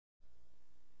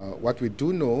What we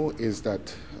do know is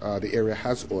that the area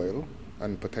has oil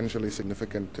and potentially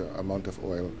significant amount of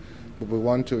oil, but we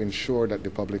want to ensure that the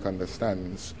public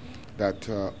understands that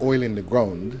oil in the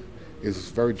ground is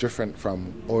very different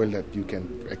from oil that you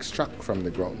can extract from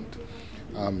the ground.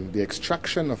 The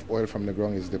extraction of oil from the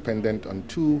ground is dependent on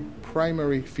two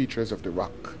primary features of the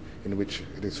rock in which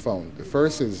it is found. The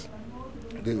first is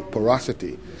the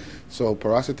porosity. So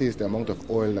porosity is the amount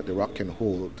of oil that the rock can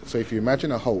hold. So if you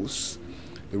imagine a house,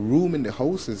 the room in the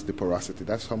house is the porosity.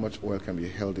 That's how much oil can be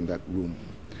held in that room.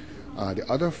 The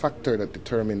other factor that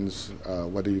determines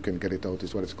whether you can get it out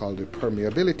is what is called the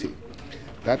permeability.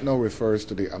 That now refers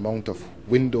to the amount of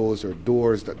windows or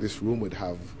doors that this room would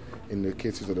have. In the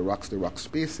cases of the rock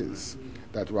spaces,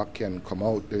 that rock can come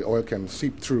out, the oil can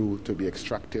seep through to be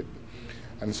extracted.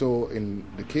 And so in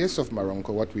the case of Maranco,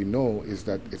 what we know is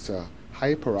that it's a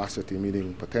high porosity,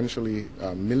 meaning potentially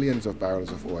millions of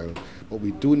barrels of oil, but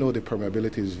we do know the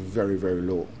permeability is very, very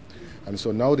low. And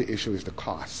so now the issue is the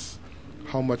cost.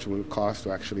 How much will it cost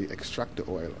to actually extract the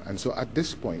oil? And so at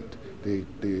this point, the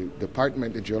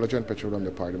department, the Geology and Petroleum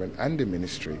Department and the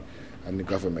ministry and the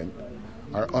government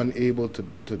are unable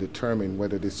to determine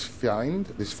whether this find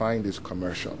is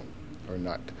commercial or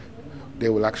not. They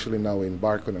will actually now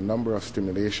embark on a number of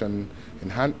stimulation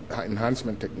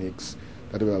enhancement techniques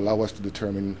that will allow us to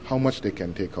determine how much they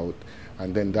can take out,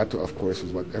 and then that, of course,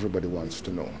 is what everybody wants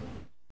to know.